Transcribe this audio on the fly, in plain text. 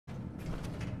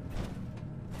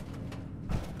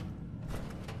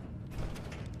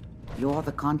You're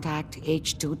the contact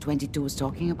H2-22 was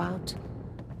talking about?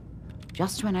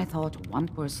 Just when I thought one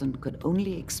person could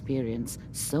only experience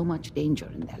so much danger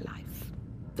in their life.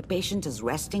 The patient is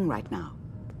resting right now.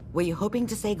 Were you hoping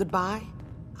to say goodbye?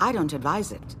 I don't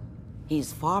advise it.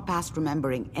 He's far past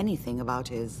remembering anything about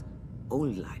his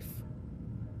old life.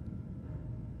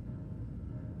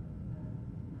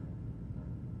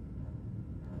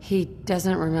 He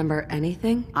doesn't remember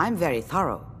anything? I'm very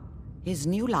thorough. His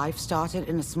new life started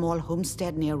in a small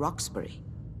homestead near Roxbury.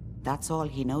 That's all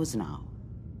he knows now.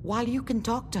 While you can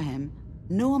talk to him,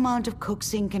 no amount of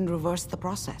coaxing can reverse the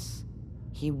process.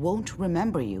 He won't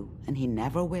remember you, and he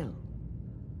never will.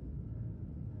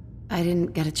 I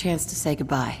didn't get a chance to say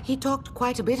goodbye. He talked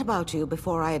quite a bit about you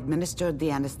before I administered the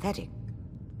anesthetic.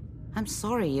 I'm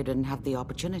sorry you didn't have the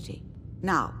opportunity.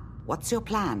 Now, what's your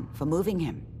plan for moving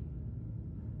him?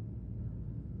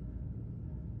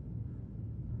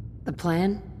 The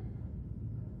plan?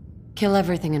 Kill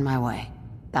everything in my way.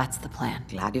 That's the plan.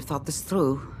 Glad you thought this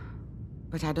through.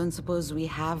 But I don't suppose we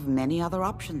have many other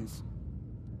options.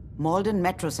 Malden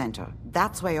Metro Center,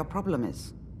 that's where your problem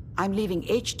is. I'm leaving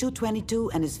H2-22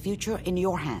 and his future in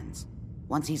your hands.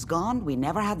 Once he's gone, we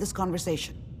never had this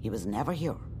conversation. He was never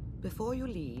here. Before you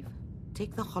leave,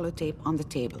 take the holotape on the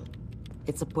table.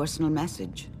 It's a personal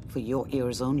message, for your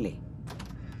ears only.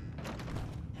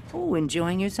 Oh,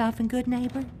 enjoying yourself in Good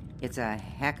Neighbor? It's a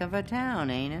heck of a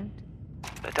town, ain't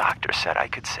it? The doctor said I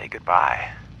could say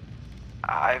goodbye.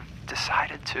 I've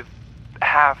decided to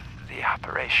have the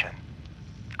operation.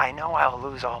 I know I'll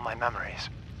lose all my memories.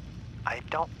 I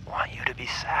don't want you to be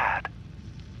sad.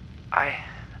 I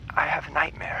have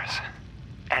nightmares.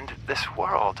 And this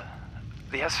world,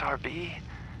 the SRB,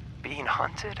 being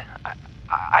hunted,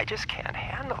 I just can't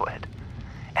handle it.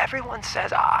 Everyone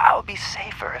says I'll be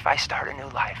safer if I start a new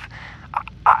life.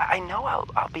 I know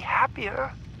I'll be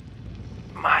happier.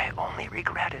 My only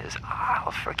regret is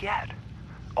I'll forget.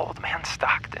 Old Man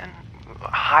Stockton,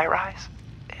 High Rise,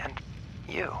 and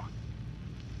you.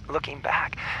 Looking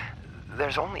back,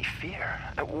 there's only fear.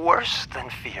 Worse than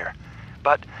fear.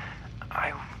 But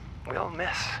I will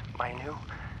miss my new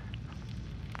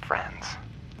friends.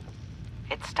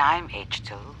 It's time,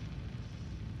 H2.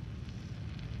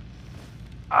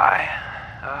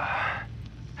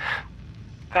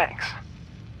 Thanks.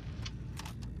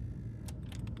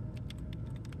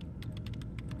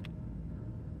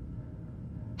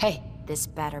 Hey, this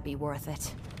better be worth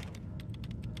it.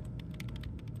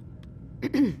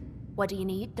 What do you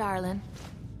need, darling?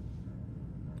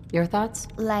 Your thoughts?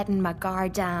 Letting my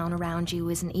guard down around you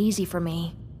isn't easy for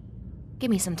me.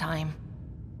 Give me some time.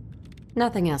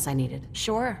 Nothing else I needed.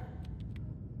 Sure.